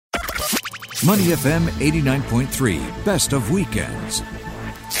Money FM 89.3, best of weekends.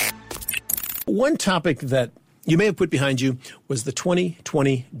 One topic that you may have put behind you was the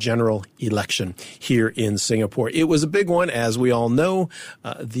 2020 general election here in Singapore. It was a big one, as we all know.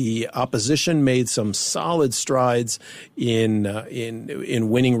 The opposition made some solid strides in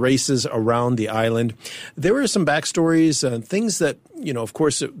winning races around the island. There were some backstories, things that, of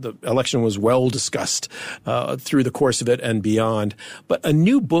course, the election was well discussed through the course of it and beyond. But a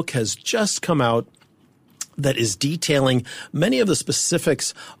new book has just come out that is detailing many of the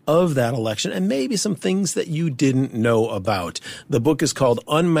specifics of that election and maybe some things that you didn't know about. The book is called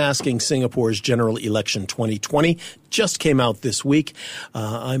Unmasking Singapore's General Election 2020. Just came out this week.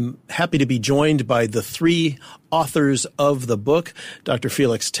 I'm happy to be joined by the three authors of the book: Dr.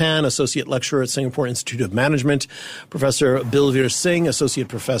 Felix Tan, Associate Lecturer at Singapore Institute of Management; Professor Bilveer Singh, Associate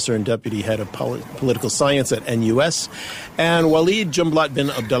Professor and Deputy Head of Political Science at NUS; and Waleed Jumblat bin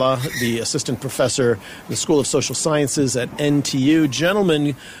Abdullah, the Assistant Professor in the School of Social Sciences at NTU.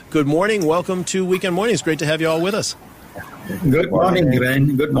 Gentlemen, good morning. Welcome to Weekend Mornings. Great to have you all with us. Good morning,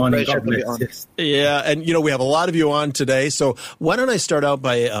 Glenn. Good morning. God bless. Yeah, and we have a lot of you on today, so why don't I start out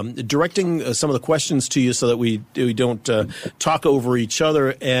by directing some of the questions to you so that we don't talk over each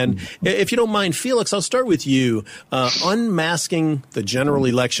other. And if you don't mind, Felix, I'll start with you. Unmasking the general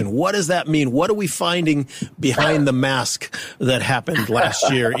election. What does that mean? What are we finding behind the mask that happened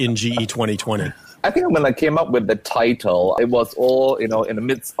last year in GE 2020? I think when I came up with the title, it was all, in the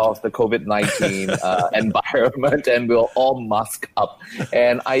midst of the COVID-19 environment, and we were all masked up.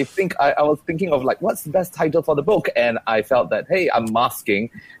 And I think I was thinking of what's the best title for the book? And I felt that, hey, unmasking,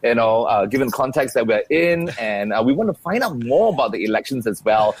 given the context that we're in, and we want to find out more about the elections as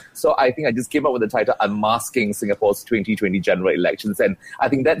well. So I think I just came up with the title Unmasking Singapore's 2020 General Elections. And I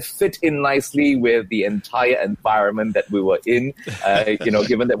think that fit in nicely with the entire environment that we were in,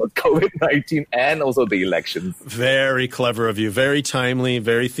 given that it was COVID-19 and also the elections. Very clever of you. Very timely,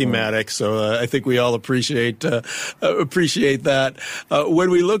 very thematic. So I think we all appreciate that. When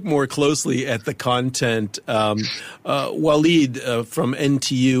we look more closely at the content, Waleed from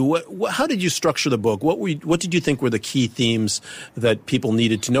NTU, how did you structure the book? What did you think were the key themes that people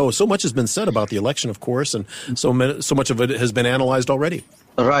needed to know? So much has been said about the election, of course, and so much of it has been analyzed already.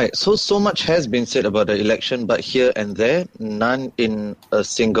 Right. So much has been said about the election, but here and there, none in a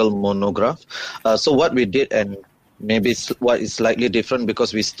single monograph. So what we did, and maybe what is slightly different,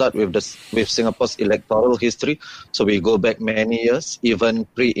 because we start with Singapore's electoral history. So we go back many years, even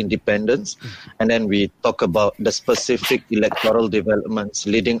pre-independence, and then we talk about the specific electoral developments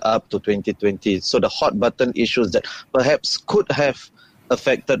leading up to 2020. So the hot button issues that perhaps could have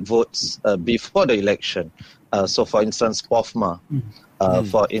affected votes before the election. So for instance, POFMA.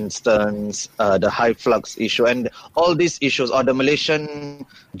 For instance, the high flux issue, and all these issues, or the Malaysian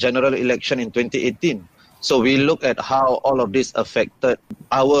general election in 2018. So we look at how all of this affected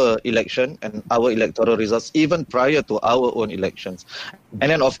our election and our electoral results, even prior to our own elections. And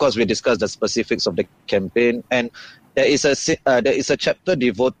then, of course, we discuss the specifics of the campaign. And there is a chapter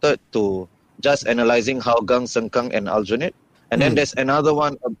devoted to just analyzing Hougang, Sengkang, and Aljunied. And then there's another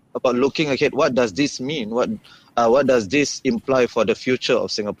one about looking ahead. What does this mean? What does this imply for the future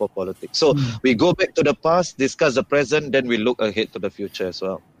of Singapore politics? So we go back to the past, discuss the present, then we look ahead to the future as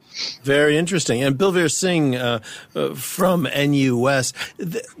well. Very interesting. And Bilveer Singh from NUS,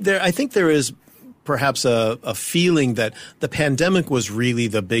 I think there is perhaps a feeling that the pandemic was really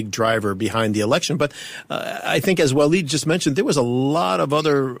the big driver behind the election. But I think, as Waleed just mentioned, there was a lot of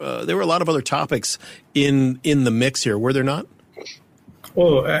other topics in the mix here, were there not?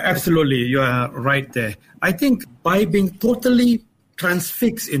 Oh, absolutely. You are right there. I think by being totally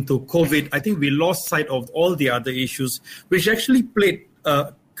transfixed into COVID, I think we lost sight of all the other issues, which actually played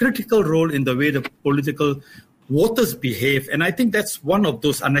a critical role in the way the political voters behave. And I think that's one of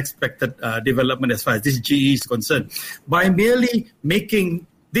those unexpected development as far as this GE is concerned. By merely making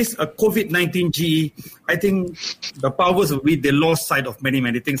this a COVID-19 GE, I think the powers of they lost sight of many,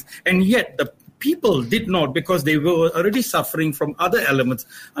 many things. And yet the people did not, because they were already suffering from other elements.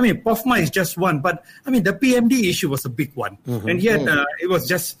 I mean, POFMA is just one, but I mean, the PMD issue was a big one. And yet it was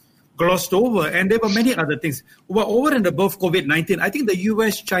just glossed over, and there were many other things. Well, over and above COVID-19, I think the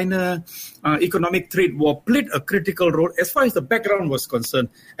US-China economic trade war played a critical role as far as the background was concerned.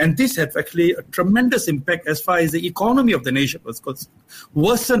 And this had actually a tremendous impact as far as the economy of the nation was concerned,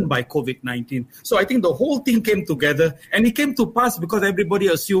 worsened by COVID-19. So I think the whole thing came together, and it came to pass because everybody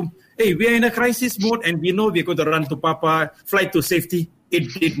assumed, hey, we are in a crisis mode and we know we're going to run to Papa, fly to safety.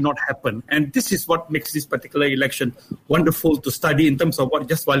 It did not happen. And this is what makes this particular election wonderful to study in terms of what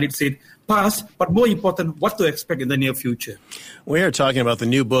just Waleed said, past, but more important, what to expect in the near future. We are talking about the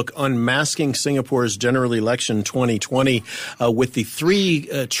new book, Unmasking Singapore's General Election 2020, with the three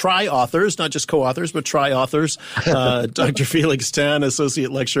tri-authors, not just co-authors, but tri-authors, Dr. Felix Tan,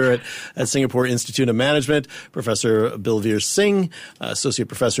 Associate Lecturer at Singapore Institute of Management, Professor Bilveer Singh, Associate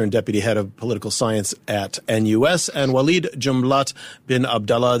Professor and Deputy Head of Political Science at NUS, and Walid Jumblat bin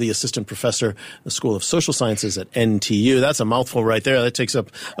Abdallah, the Assistant Professor at the School of Social Sciences at NTU. That's a mouthful right there. That takes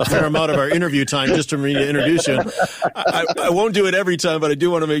up a fair amount of our interview time just to introduce you. I won't do it every time, but I do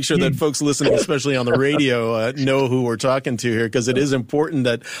want to make sure that folks listening, especially on the radio, know who we're talking to here, because it is important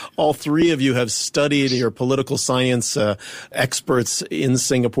that all three of you have studied, your political science experts in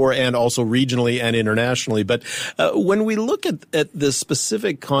Singapore and also regionally and internationally. But when we look at the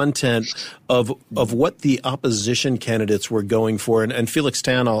specific content of what the opposition candidates were going for, and Felix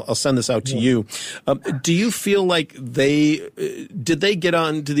Tan, I'll send this out to you. Do you feel like did they get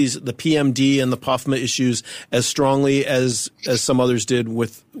on to the PMD and the POFMA issues as strongly as some others did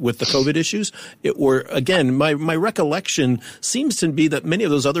with the COVID issues? Or again, my recollection seems to be that many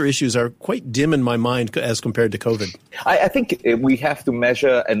of those other issues are quite dim in my mind as compared to COVID. I think we have to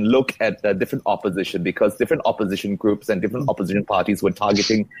measure and look at the different opposition, because different opposition groups and different opposition parties were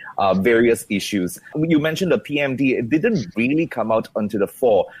targeting various issues. You mentioned the PMD. It didn't really come out onto the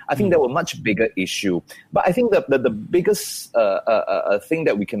fore. I think there were much bigger issue. But I think that the biggest thing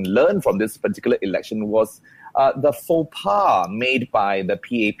that we can learn from this particular election was the faux pas made by the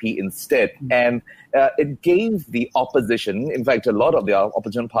PAP instead. And it gave the opposition, in fact, a lot of the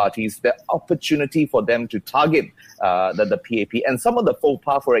opposition parties, the opportunity for them to target the PAP. And some of the faux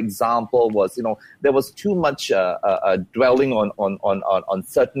pas, for example, was, there was too much dwelling on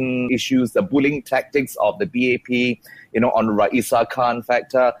certain issues, the bullying tactics of the BAP, on the Raisa Khan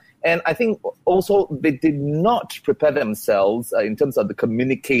factor. And I think also they did not prepare themselves in terms of the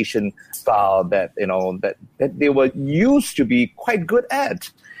communication style that they were used to be quite good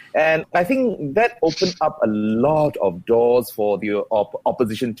at. And I think that opened up a lot of doors for the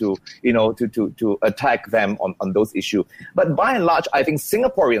opposition to attack them on those issues. But by and large, I think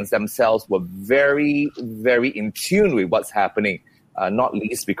Singaporeans themselves were very, very in tune with what's happening, not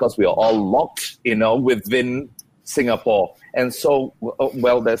least because we are all locked, within Singapore. And so,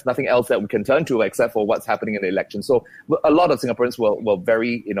 there's nothing else that we can turn to except for what's happening in the election. So a lot of Singaporeans were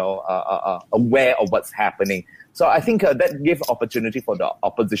very, aware of what's happening. So I think that gave opportunity for the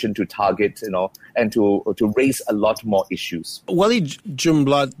opposition to target, and to raise a lot more issues. Walid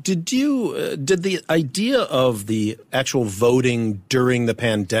Jumblat, did the idea of the actual voting during the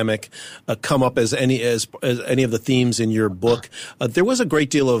pandemic come up as any of the themes in your book? There was a great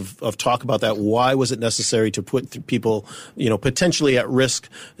deal of talk about that. Why was it necessary to put people, potentially at risk,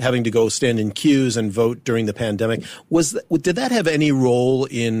 having to go stand in queues and vote during the pandemic? Did that have any role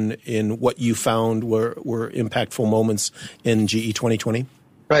in what you found were impactful moments in GE 2020?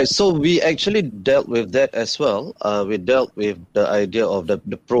 Right. So we actually dealt with that as well. We dealt with the idea of the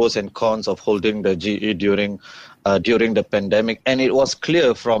pros and cons of holding the GE during the pandemic, and it was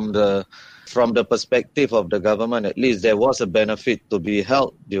clear from the perspective of the government, at least, there was a benefit to be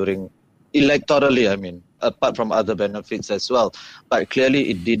held during electorally. Apart from other benefits as well, but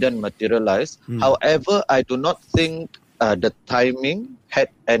clearly it didn't materialize. However, I do not think the timing had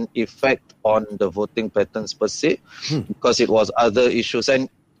an effect on the voting patterns per se, because it was other issues. And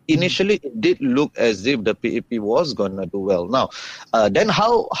initially, it did look as if the PAP was going to do well. Now, then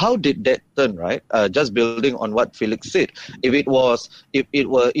how did that turn, right? Just building on what Felix said, if it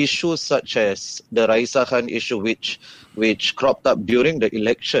were issues such as the Raisa Khan issue, which cropped up during the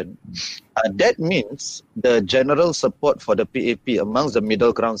election, that means the general support for the PAP amongst the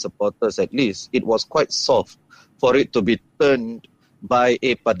middle ground supporters, at least, it was quite soft for it to be turned by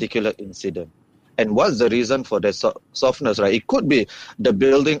a particular incident. And what's the reason for the softness, right? It could be the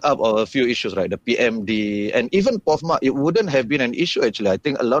building up of a few issues, right? The PMD and even POFMA. It wouldn't have been an issue, actually. I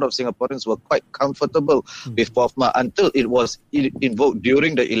think a lot of Singaporeans were quite comfortable with POFMA until it was invoked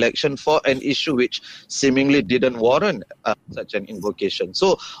during the election for an issue which seemingly didn't warrant such an invocation.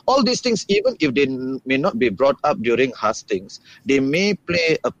 So all these things, even if they may not be brought up during hustings, they may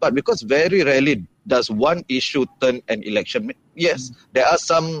play a part, because very rarely does one issue turn an election. Yes, there are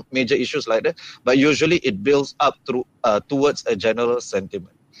some major issues like that, but usually it builds up towards a general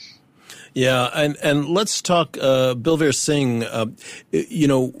sentiment. Yeah, and let's talk Bilveer Singh.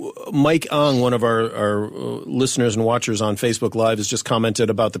 Mike Ang, one of our listeners and watchers on Facebook Live, has just commented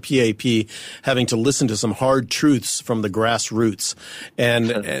about the PAP having to listen to some hard truths from the grassroots,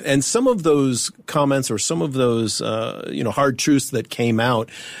 and some of those comments or some of those hard truths that came out.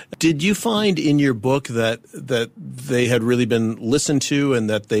 Did you find in your book that they had really been listened to and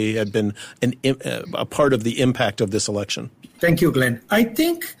that they had been a part of the impact of this election? Thank you, Glenn. I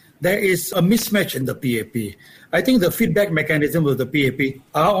think there is a mismatch in the PAP. I think the feedback mechanism of the PAP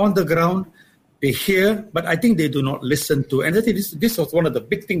are on the ground. They hear, but I think they do not listen to. And I think this was one of the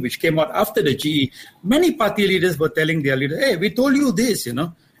big things which came out after the GE. Many party leaders were telling their leaders, hey, we told you this,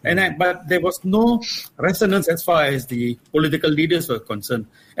 but there was no resonance as far as the political leaders were concerned.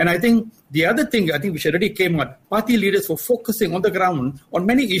 And I think the other thing, which already came out, party leaders were focusing on the ground on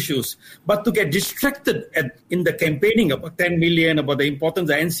many issues, but to get distracted in the campaigning about 10 million, about the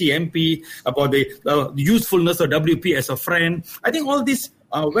importance of NCMP, about the usefulness of WP as a friend, I think all this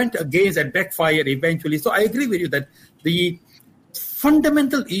went against and backfired eventually. So I agree with you that the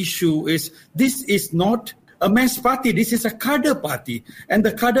fundamental issue is this is not a mass party. This is a cadre party. And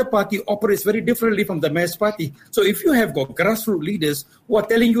the cadre party operates very differently from the mass party. So if you have got grassroots leaders who are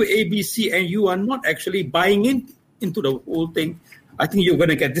telling you ABC and you are not actually buying into the whole thing, I think you're going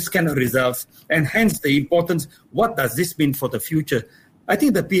to get this kind of results. And hence the importance, what does this mean for the future? I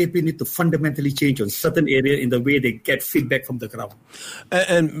think the PAP need to fundamentally change on certain areas in the way they get feedback from the ground.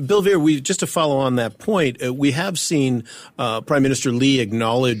 And Bilveer, just to follow on that point, we have seen Prime Minister Lee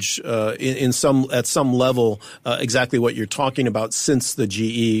acknowledge at some level exactly what you're talking about since the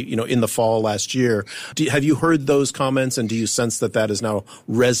GE, in the fall last year. Have you heard those comments, and do you sense that has now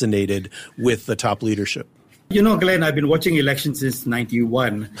resonated with the top leadership? Glenn, I've been watching elections since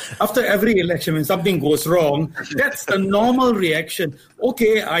 91. After every election, when something goes wrong, that's the normal reaction.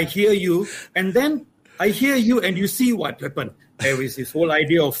 Okay, I hear you. And then I hear you and you see what happened. There is this whole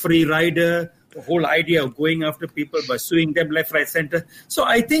idea of free rider, the whole idea of going after people by suing them left, right, center. So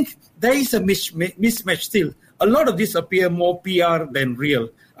I think there is a mismatch still. A lot of this appear more PR than real.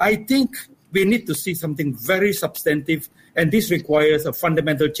 I think we need to see something very substantive, and this requires a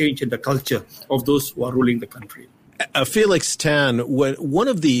fundamental change in the culture of those who are ruling the country. Felix Tan, one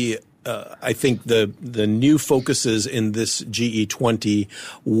of the I think the new focuses in this GE20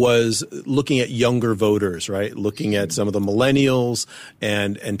 was looking at younger voters, right? Looking at some of the millennials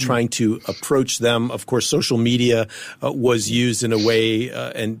and trying to approach them. Of course, social media was used in a way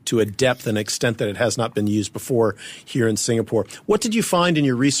and to a depth and extent that it has not been used before here in Singapore. What did you find in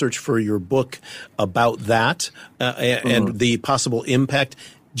your research for your book about that and the possible impact?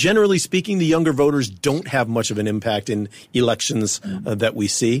 Generally speaking, the younger voters don't have much of an impact in elections that we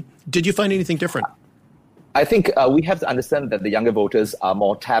see. Did you find anything different? I think we have to understand that the younger voters are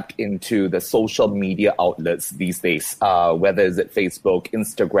more tapped into the social media outlets these days, whether it's at Facebook,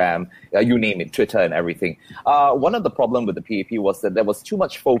 Instagram, you name it, Twitter and everything. One of the problems with the PAP was that there was too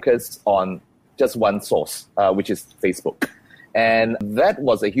much focus on just one source, which is Facebook. And that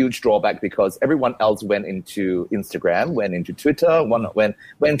was a huge drawback because everyone else went into Instagram, went into Twitter,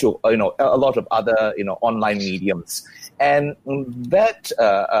 went to a lot of other online mediums, and that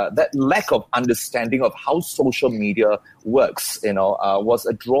lack of understanding of how social media works, was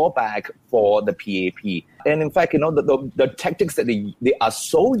a drawback for the PAP. And in fact, the tactics that they are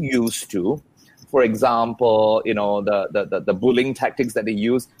so used to, for example, the bullying tactics that they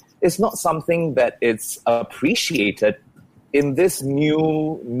use, is not something that it's appreciated in this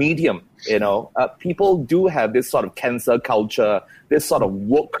new medium. People do have this sort of cancer culture, this sort of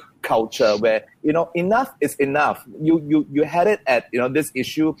woke culture where, enough is enough. You had it at, this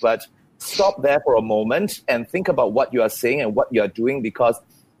issue, but stop there for a moment and think about what you are saying and what you are doing, because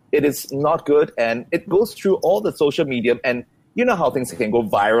it is not good. And it goes through all the social media, and you know how things can go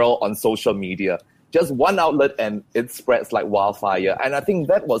viral on social media. Just one outlet and it spreads like wildfire. And I think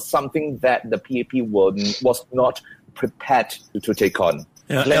that was something that the PAP was not prepared to take on.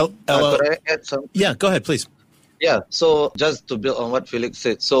 Could I add something? Yeah, go ahead, please. Yeah, so just to build on what Felix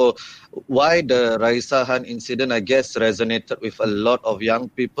said, so why the Raisa Han incident, I guess, resonated with a lot of young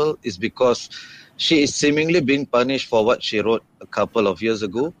people is because she is seemingly being punished for what she wrote a couple of years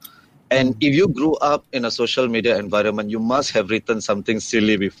ago. And if you grew up in a social media environment, you must have written something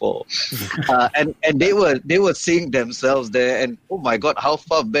silly before. And they were seeing themselves there, and oh my God, how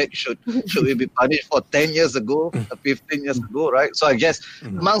far back should we be punished for 10 years ago, 15 years ago, right? So I guess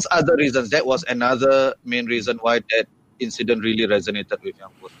amongst other reasons, that was another main reason why that incident really resonated with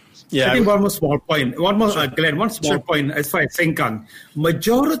young voters. Yeah, I think one more small point. Glenn, one small point as far as Sengkang.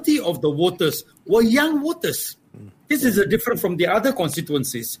 Majority of the voters were young voters. This is different from the other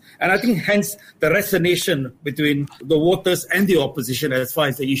constituencies. And I think hence the resonation between the voters and the opposition as far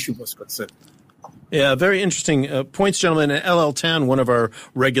as the issue was concerned. Yeah, very interesting points, gentlemen. LL Tan, one of our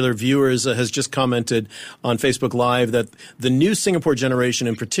regular viewers, has just commented on Facebook Live that the new Singapore generation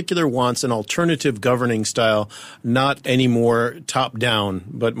in particular wants an alternative governing style, not any more top-down,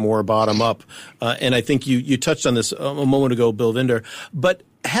 but more bottom-up. And I think you touched on this a moment ago, Bill Vinder. But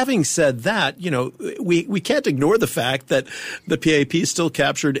having said that, we can't ignore the fact that the PAP still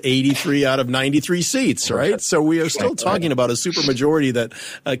captured 83 out of 93 seats, right? So we are still talking about a supermajority that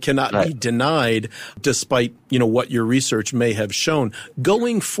cannot be denied, despite what your research may have shown.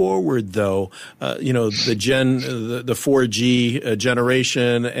 Going forward, though, the 4G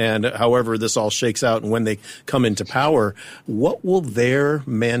generation, and however this all shakes out and when they come into power, what will their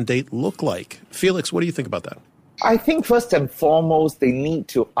mandate look like? Felix, what do you think about that? I think first and foremost, they need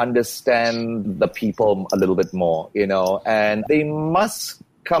to understand the people a little bit more, and they must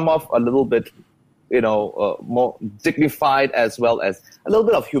come off a little bit, more dignified, as well as a little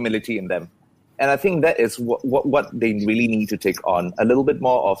bit of humility in them. And I think that is what they really need to take on, a little bit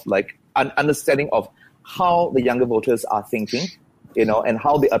more of like an understanding of how the younger voters are thinking, and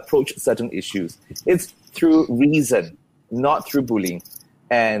how they approach certain issues. It's through reason, not through bullying.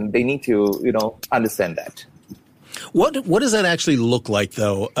 And they need to, understand that. What does that actually look like,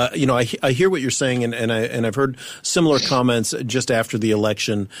 though? I hear what you're saying, and I've heard similar comments just after the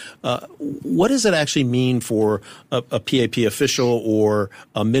election. What does it actually mean for a PAP official or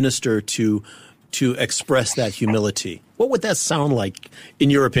a minister to express that humility? What would that sound like, in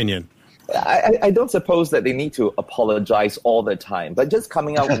your opinion? I don't suppose that they need to apologize all the time, but just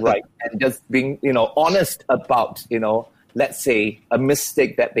coming out right and just being, honest about, let's say a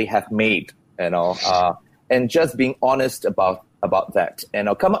mistake that they have made, and just being honest about that. And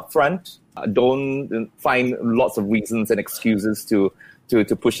I'll come up front. Don't find lots of reasons and excuses to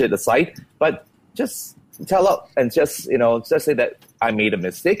push it aside, but just tell up and just say that I made a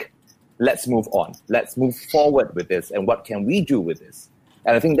mistake. Let's move on. Let's move forward with this. And what can we do with this?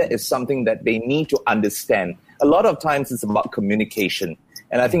 And I think that is something that they need to understand. A lot of times it's about communication.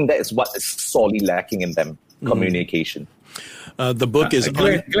 And I think that is what is sorely lacking in them, communication. The book is...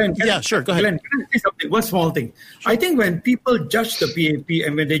 Glenn, sure, go ahead. Glenn, can I say something? One small thing. I think when people judge the PAP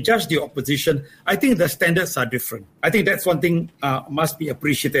and when they judge the opposition, I think the standards are different. I think that's one thing must be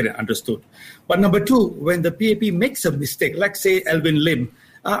appreciated and understood. But number two, when the PAP makes a mistake, like say Alvin Lim,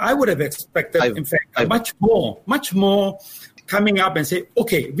 I would have expected, much more coming up and say,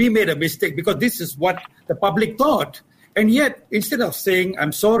 okay, we made a mistake because this is what the public thought. And yet, instead of saying,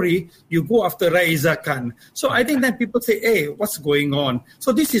 I'm sorry, you go after Raeesah Khan. So I think that people say, hey, what's going on?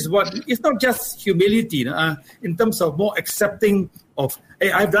 So this is it's not just humility in terms of more accepting of,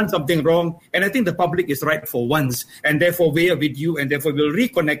 hey, I've done something wrong. And I think the public is right for once. And therefore, we are with you. And therefore, we'll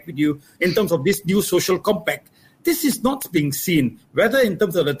reconnect with you in terms of this new social compact. This is not being seen, whether in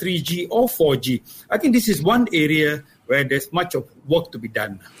terms of the 3G or 4G. I think this is one area where there's much of work to be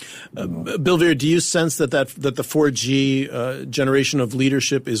done. Bill Veer, do you sense that the 4G generation of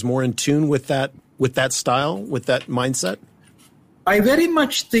leadership is more in tune with that style, with that mindset? I very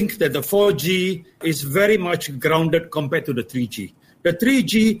much think that the 4G is very much grounded compared to the 3G. The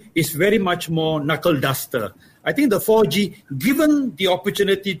 3G is very much more knuckle duster. I think the 4G, given the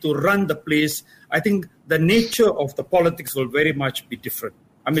opportunity to run the place, I think the nature of the politics will very much be different.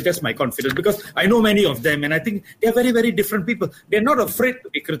 I mean, that's my confidence because I know many of them and I think they're very, very different people. They're not afraid to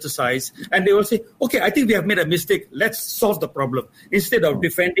be criticized and they will say, okay, I think we have made a mistake. Let's solve the problem instead of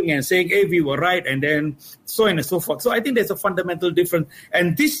defending and saying, hey, we were right and then so on and so forth. So I think there's a fundamental difference.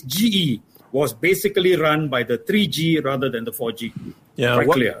 And this GE was basically run by the 3G rather than the 4G. Yeah,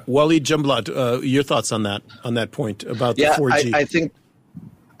 Waleed Jumblatt, your thoughts on that point about the 4G? I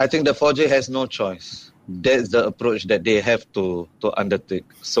think the 4G has no choice. That's the approach that they have to undertake.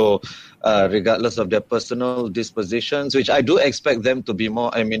 So regardless of their personal dispositions, which I do expect them to be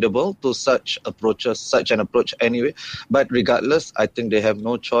more amenable to such an approach anyway. But regardless, I think they have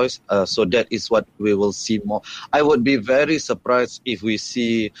no choice. So that is what we will see more. I would be very surprised if we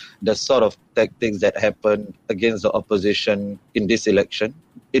see the sort of tactics that happen against the opposition in this election,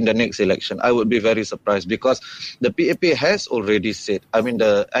 in the next election. I would be very surprised because the PAP has already said,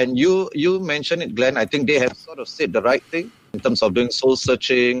 and you mentioned it, Glenn, I think they have sort of said the right thing in terms of doing soul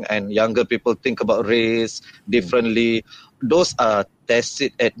searching and younger people think about race differently. Those are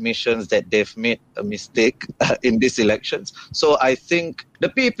tacit admissions that they've made a mistake in these elections. So I think the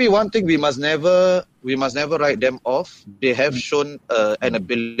PAP, one thing we must never write them off. They have shown an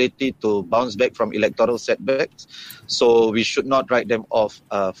ability to bounce back from electoral setbacks. So we should not write them off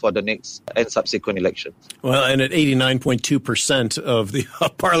for the next and subsequent election. Well, and at 89.2% of the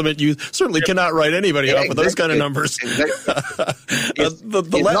Parliament, you certainly cannot write anybody off with those kind of numbers. Exactly. It's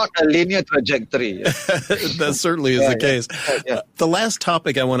not a linear trajectory. That certainly is the case. The last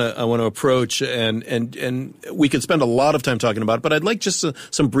topic I want to approach, and we could spend a lot of time talking about it, but I'd like just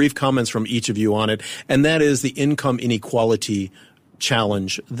some brief comments from each of you on it, and that is the income inequality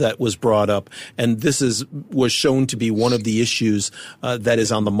challenge that was brought up. And this was shown to be one of the issues that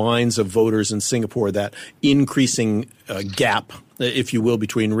is on the minds of voters in Singapore, that increasing gap, if you will,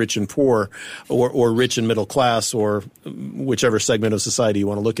 between rich and poor, or rich and middle class, or whichever segment of society you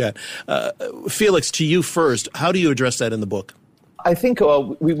want to look at. Felix, to you first, how do you address that in the book? I think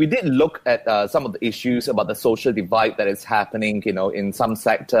we did look at some of the issues about the social divide that is happening, in some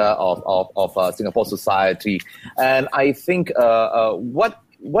sector of Singapore society. And I think what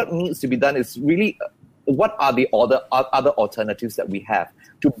needs to be done is really what are the other alternatives that we have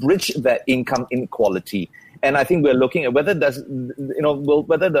to bridge that income inequality. And I think we're looking at whether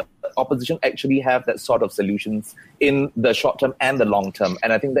whether the opposition actually have that sort of solutions in the short term and the long term.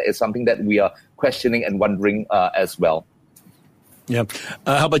 And I think that is something that we are questioning and wondering as well. Yeah.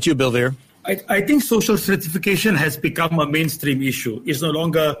 How about you, Bill Veer? I think social stratification has become a mainstream issue. It's no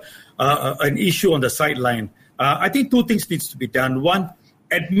longer an issue on the sideline. I think two things needs to be done. One,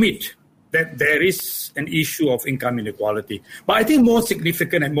 admit that there is an issue of income inequality. But I think more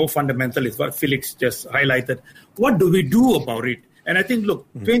significant and more fundamental is what Felix just highlighted. What do we do about it? And I think,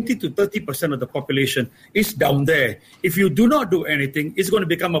 20 to 30% of the population is down there. If you do not do anything, it's going to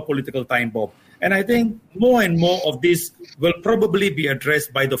become a political time bomb. And I think more and more of this will probably be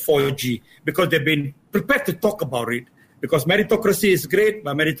addressed by the 4G, because they've been prepared to talk about it. Because meritocracy is great,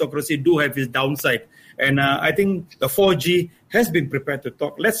 but meritocracy do have its downside. And I think the 4G has been prepared to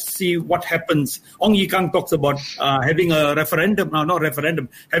talk. Let's see what happens. Ong Ye Kung talks about having a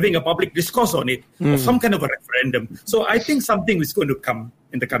having a public discourse on it, or some kind of a referendum. So I think something is going to come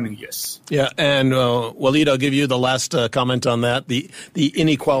in the coming years. Yeah, and Walid, I'll give you the last comment on that, the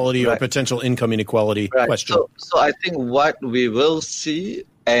inequality or potential income inequality question. So I think what we will see,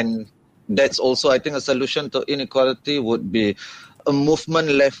 and that's also, I think, a solution to inequality would be a movement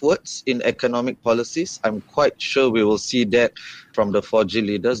leftwards in economic policies. I'm quite sure we will see that from the 4G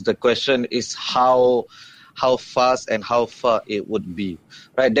leaders. The question is how fast and how far it would be.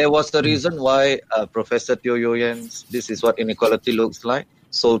 Right? There was the reason why Professor Teo Yo Yen's This Is What Inequality Looks Like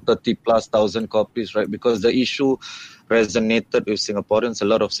sold 30,000+ copies, right? Because the issue resonated with Singaporeans. A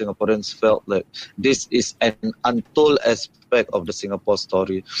lot of Singaporeans felt like this is an untold aspect of the Singapore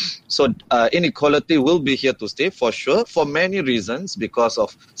story. So inequality will be here to stay for sure, for many reasons, because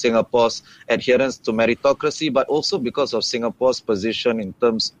of Singapore's adherence to meritocracy, but also because of Singapore's position in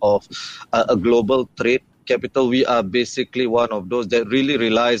terms of a global trade capital. We are basically one of those that really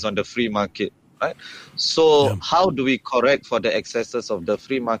relies on the free market. Right? So how do we correct for the excesses of the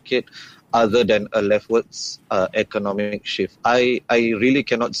free market other than a leftwards economic shift? I really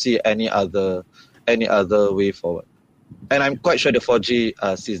cannot see any other way forward. And I'm quite sure the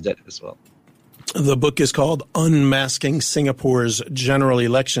 4G sees that as well. The book is called Unmasking Singapore's General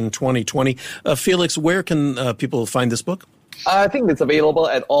Election 2020. Felix, where can people find this book? I think it's available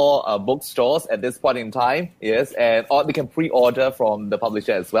at all bookstores at this point in time, yes, or they can pre-order from the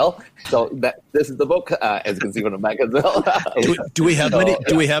publisher as well. So this is the book, as you can see from the back as well. Do we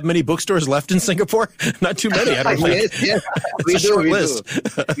have many bookstores left in Singapore? Not too many, I don't think. Yes, it's a short list.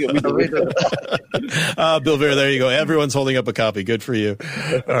 Bill Veer, there you go. Everyone's holding up a copy. Good for you.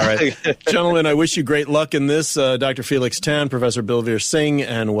 All right, gentlemen, I wish you great luck in this. Dr. Felix Tan, Professor Bill Veer Singh,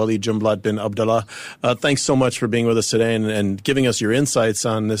 and Walid Jumblat bin Abdullah. Thanks so much for being with us today and giving us your insights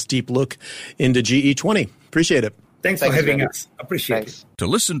on this deep look into GE20. Appreciate it. Thanks for having us. Appreciate it. To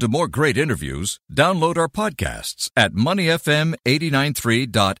listen to more great interviews, download our podcasts at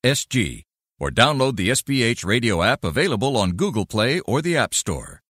moneyfm893.sg or download the SPH radio app available on Google Play or the App Store.